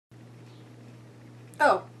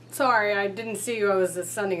Oh, sorry, I didn't see you. I was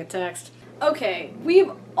sending a text. Okay, we've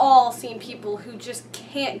all seen people who just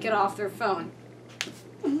can't get off their phone.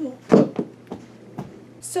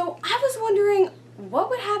 So I was wondering, what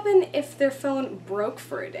would happen if their phone broke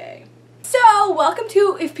for a day? So, welcome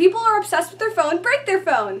to If People Are Obsessed with Their Phone, Break Their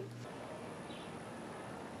Phone!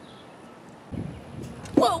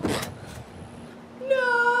 Whoa!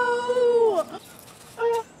 No!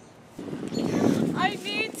 I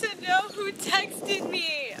need to know who texted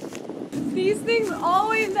me! These things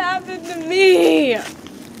always happen to me!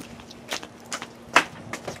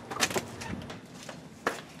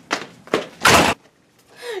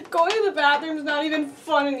 Going to the bathroom's not even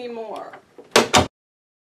fun anymore.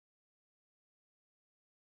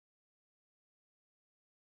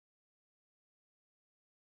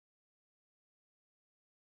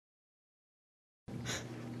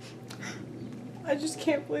 I just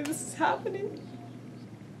can't believe this is happening.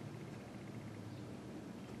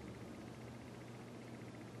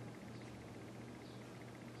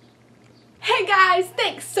 Hey guys,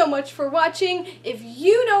 thanks so much for watching. If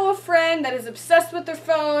you know a friend that is obsessed with their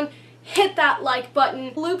phone, hit that like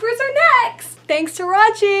button. Bloopers are next. Thanks for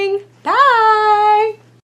watching. Bye.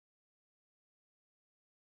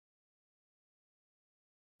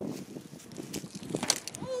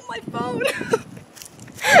 Oh, my phone.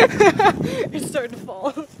 It's starting to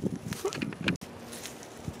fall.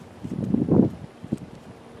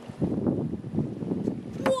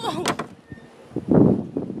 Whoa.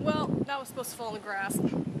 Well, that was supposed to fall in the grass.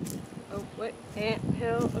 Oh, wait, ant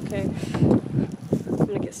hill, okay. I'm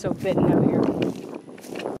gonna get so bitten out here.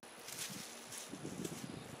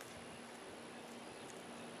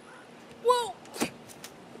 Whoa!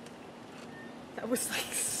 That was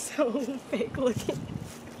like so fake looking.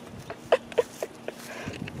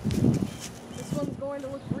 This one's going to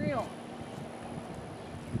look real.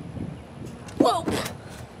 Whoa!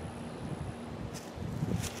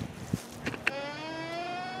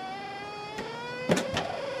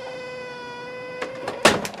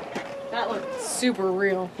 That looked super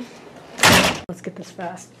real. Let's get this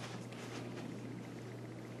fast.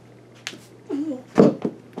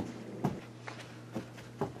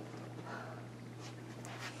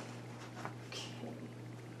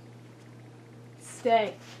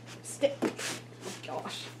 Okay. Stay. Oh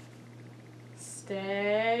gosh.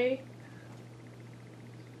 Stay.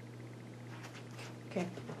 Okay.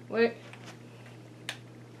 Wait.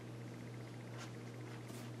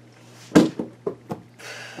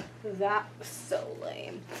 That was so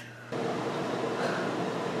lame.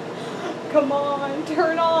 Come on,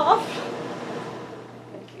 turn off.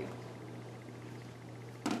 Thank you.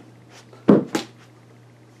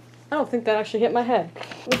 I don't think that actually hit my head.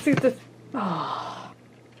 Let's see if this. Oh.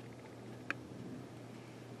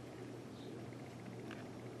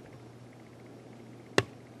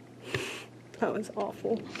 That was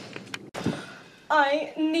awful.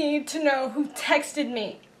 I need to know who texted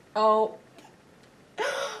me. Oh.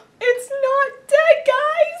 It's not dead,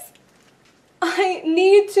 guys! I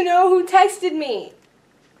need to know who texted me.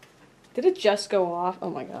 Did it just go off?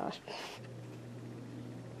 Oh my gosh.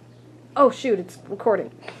 Oh shoot, it's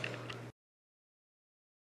recording.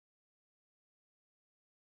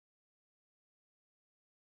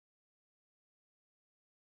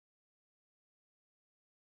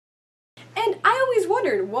 And I always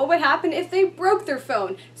wondered what would happen if they broke their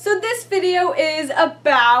phone. So this video is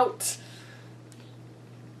about...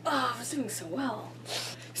 Oh, I was doing so well.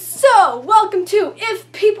 So, welcome to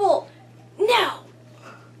If People... No!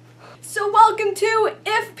 So, welcome to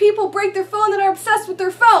If People Break Their Phone That Are Obsessed with Their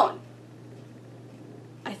Phone.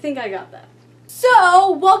 I think I got that.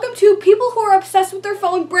 So, welcome to People Who Are Obsessed with Their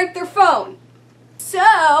Phone Break Their Phone.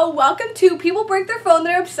 So, welcome to People Break Their Phone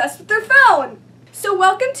That Are Obsessed with Their Phone. So,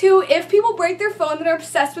 welcome to If People Break Their Phone That Are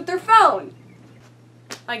Obsessed with Their Phone.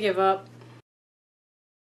 I give up.